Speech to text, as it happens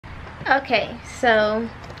Okay, so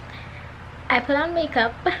I put on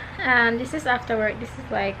makeup and this is after work. This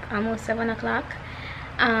is like almost 7 o'clock.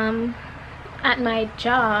 At my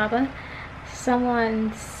job,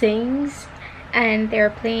 someone sings and they're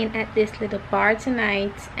playing at this little bar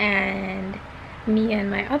tonight, and me and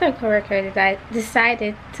my other coworker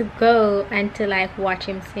decided to go and to like watch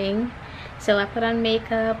him sing. So I put on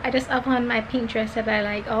makeup. I just have on my pink dress that I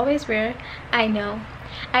like always wear. I know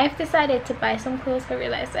I've decided to buy some clothes. I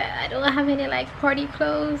realized that I don't have any like party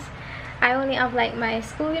clothes. I only have like my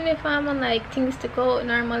school uniform and like things to go.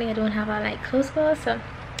 Normally I don't have a like clothes, so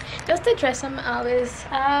just the dress I'm always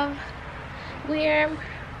wear.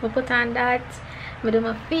 We put on that. I do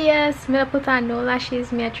my face. I put on no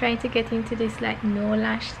lashes. Me are trying to get into this like no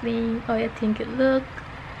lash thing. How you think it look?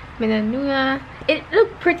 I don't know. It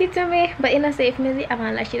look pretty to me, but you know, say if me have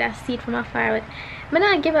a lashes that see it from afar, but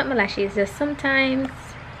I not give up my lashes. Just sometimes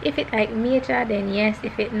if it like major, then yes.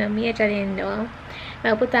 If it no major, then no.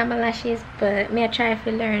 I put on my lashes, but me I try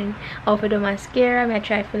to learn how to do mascara. Me I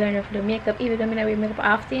try to learn how to do makeup, even though I wear makeup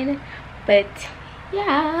often. But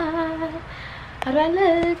yeah, how do I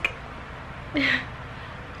look?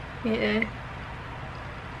 Yeah.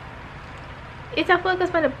 It's a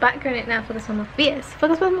focus on the background, it now focus on my face.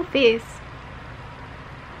 Focus on my face.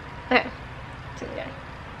 Okay. So yeah.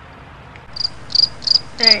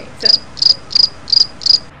 Alright, so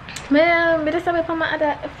I just away from my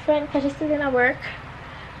other friend because she's still in at work.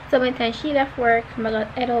 So by the time she left work, I'm gonna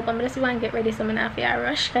head up. I'm just want to get ready, so I'm not feel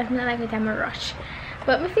rush because I don't like me time I rush.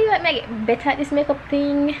 But I feel like I get better at this makeup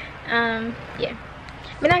thing. Yeah.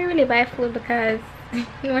 But not really buy food because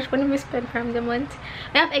how much money we spend from the month.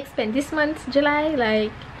 I have expend this month, July,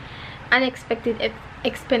 like unexpected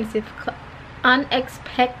expenses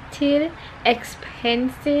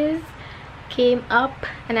came up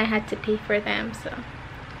and I had to pay for them. So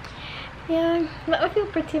yeah, but I feel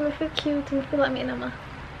pretty, I feel cute, I feel like me and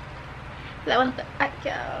that one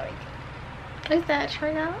is that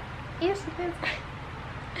turned out? Yes, it is.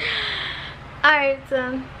 Alright,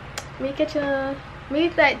 me catch you. Me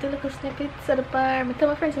like the little snippets at the bar. I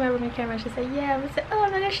told my friends in my room in camera. She said, yeah. I said, oh,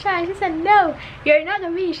 I'm not shy. She said, no, you're not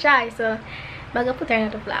gonna be shy. So I'm gonna put her in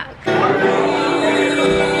the vlog.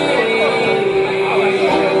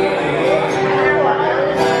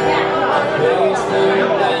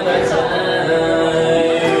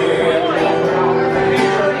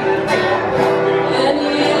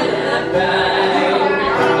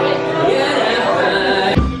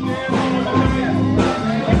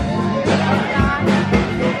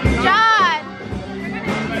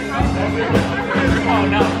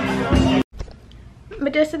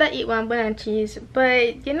 But just did I eat one banana cheese.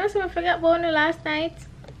 But you know something I forgot about last night?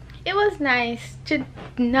 It was nice to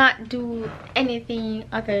not do anything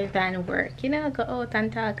other than work. You know, go out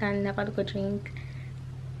and talk and have a little drink.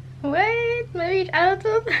 What? Maybe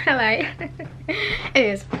adulthood? I like.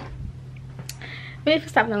 Anyways, maybe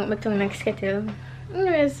stop long with my tongue next schedule.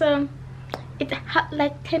 Anyways, so it hot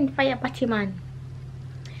like 10 fire party man.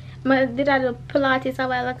 I did a little Pilates a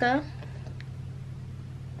while ago.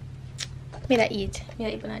 Me that eat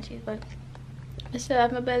banana cheese, but I still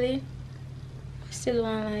have my belly. Still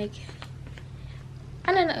want like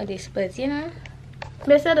I don't know this, but you know,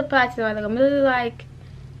 I said the Pilates a while ago. I do like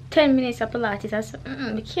 10 minutes of Pilates. I said,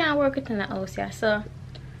 we can't work it in the house, yeah. So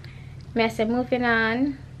I said moving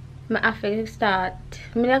on. I have to start.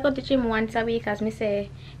 I go to gym once a week, as I say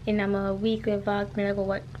in my weekly vlog. I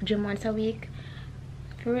go to gym once a week.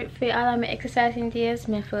 For all of my exercising days,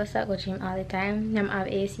 I first start go gym all the time. I have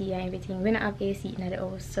AC and everything. We don't have AC in the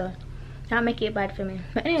house, so that make it bad for me.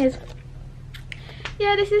 But anyways,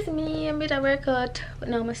 yeah, this is me. I made a workout, but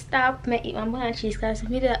now I stop. I eat one banana cheese because I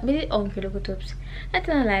made it hungry look tubes. That's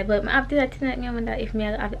not a lie, but after that tonight, I wonder if I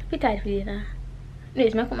have appetite for dinner.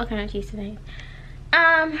 Anyways, I cook macaroni and cheese tonight.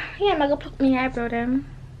 Yeah, I'm gonna pluck my eyebrow them.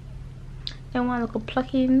 Then one little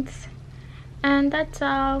pluckings, and that's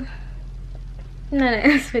all.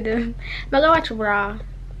 Nothing else for them. I'm gonna watch Raw.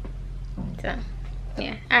 So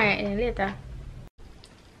yeah, alright, then later.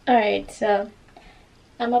 Alright, so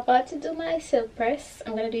I'm about to do my silk press.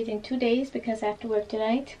 I'm gonna do it in 2 days because I have to work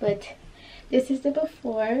tonight. But this is the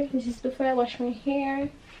before. This is before I wash my hair.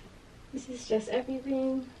 This is just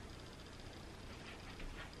everything.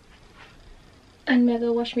 And I'm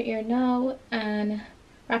gonna wash my hair now and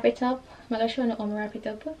wrap it up. I'm gonna show you how I wrap it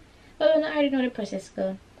up. Well, I already know the process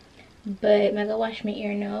go. But I'm gonna wash my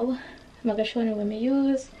hair now. I'm gonna show you what I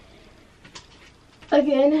use.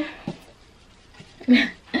 Again, I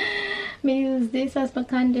use this as my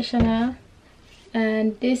conditioner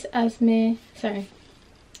and this as my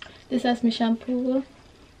shampoo.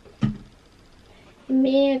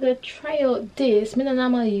 Me go try out this. Me don't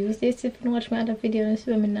normally use this. If you watch my other video and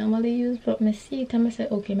see what me normally use, but me see it and I say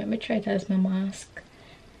okay, let me try it as my mask.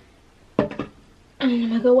 And I'm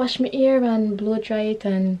gonna go wash my hair and blow dry it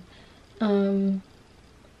and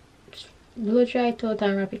blow dry it out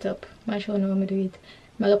and wrap it up. I'm not sure how I'm do it.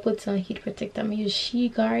 I'm gonna put some heat protector. I use She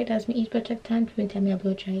Guard as my heat protector and prevent me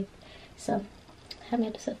blow dry it. So have me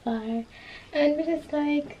up so far. And because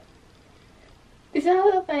like it's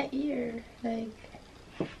all up my ear. Like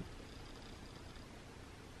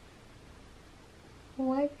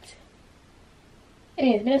what?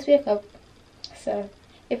 Anyways, me just wake up. So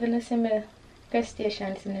if you listen to press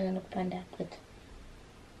station, it's not look on that, but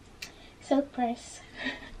silk press.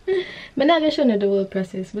 But not gonna show you the whole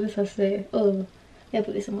process, but just say, oh, yeah,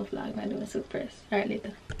 put this on my vlog. I'm doing silk press. Alright,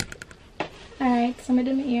 later. Alright, so I'm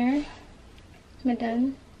doing my ear. I'm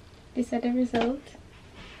done. These are the result.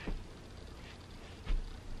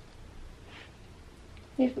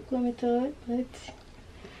 If you comb it out, but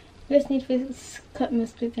I just need to cut my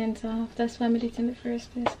split ends off. That's why I did it in the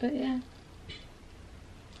first place, but yeah.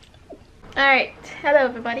 Alright, hello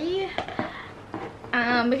everybody.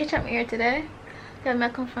 We can chop my ear today. I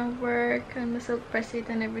come from work and I still press it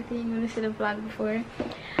and everything. When you see the vlog before.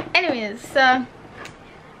 Anyways, so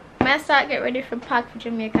I start get ready for pack for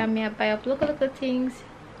Jamaica. I buy up little things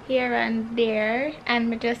here and there,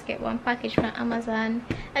 and I just get one package from Amazon.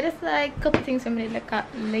 I just like a couple things for me to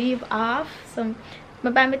leave off. So I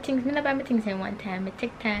buy my things. I buy my things in one time. I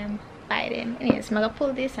take time buy them. Anyways, I'm gonna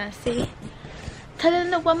pull this and see. Tell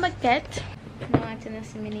them what I get. No, I want to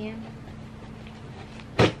see my name.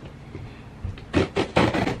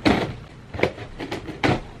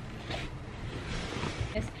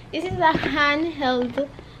 This is a handheld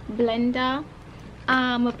blender.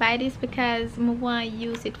 I buy this because I want to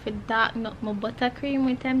use it for darken up my buttercream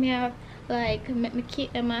when time I have like make me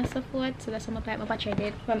keep them and so forth. So that's what I buy my battery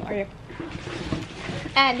did from Oreo.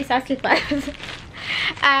 And these are slippers.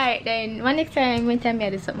 Alright then, one next time when time I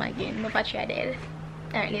do something again, my battery did.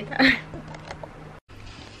 Alright, later.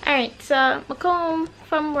 Alright, so I come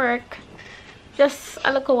from work just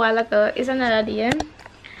a little while ago. It's another day.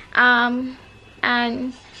 And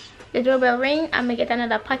the doorbell ring and I get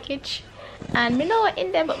another package. And we know what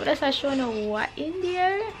in there, but that's not showing you what in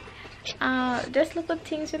there. Just little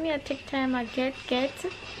things for me. I take time I get.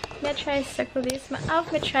 I try to circle this. I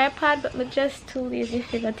have my tripod, but I'm just too lazy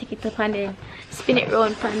to take it up and then spin it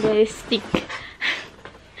round on the stick.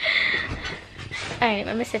 Alright,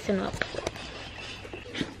 I'm setting up.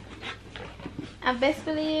 I best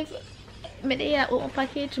believe me day open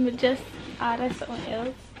package, I just order something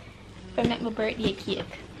else for make my birthday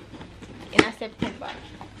cake in September.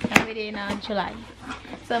 And we're in July.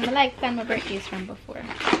 So I like plan my birthdays from before.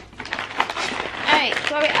 Alright,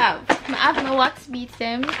 so what we have? I have my wax beads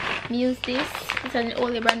them. I use this. This is the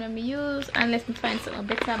only brand I use unless I find something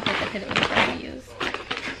better, but that's the only brand I use.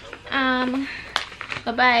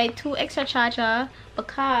 I buy 2 extra charger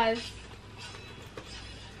because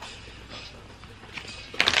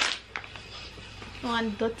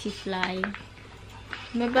one dirty fly.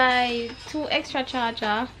 I buy 2 extra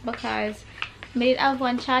charger because I did have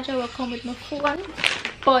one charger will come with my phone,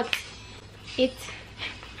 but I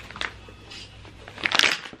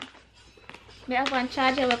have one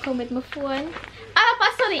charger will come with my phone. All of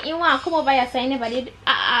a sudden you want to come over here, so I never did.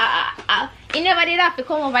 You never did have to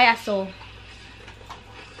come over here, so.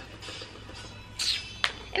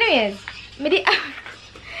 Anyways, I did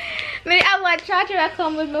have one charger will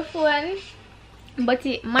come with my phone, but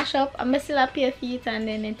it mash up. I still have pay for it and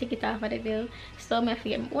then take it off of the bill. So I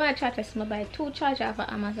forget one charger, so I buy 2 chargers for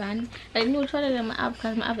Amazon. Like new charger that I have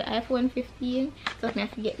because I have the iPhone 15. So if I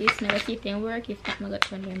forget this, I see if it work. If not, I got to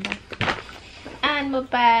turn them back. And I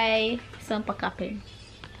buy some pack pen.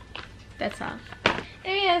 That's all.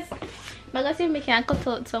 Anyways, I'm gonna see if I can cut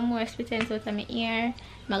out some more split ends out of my ear.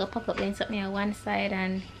 I'm gonna pack up then something on one side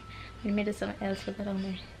and do something else for the down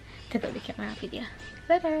there. Take out the camera video.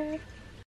 Later.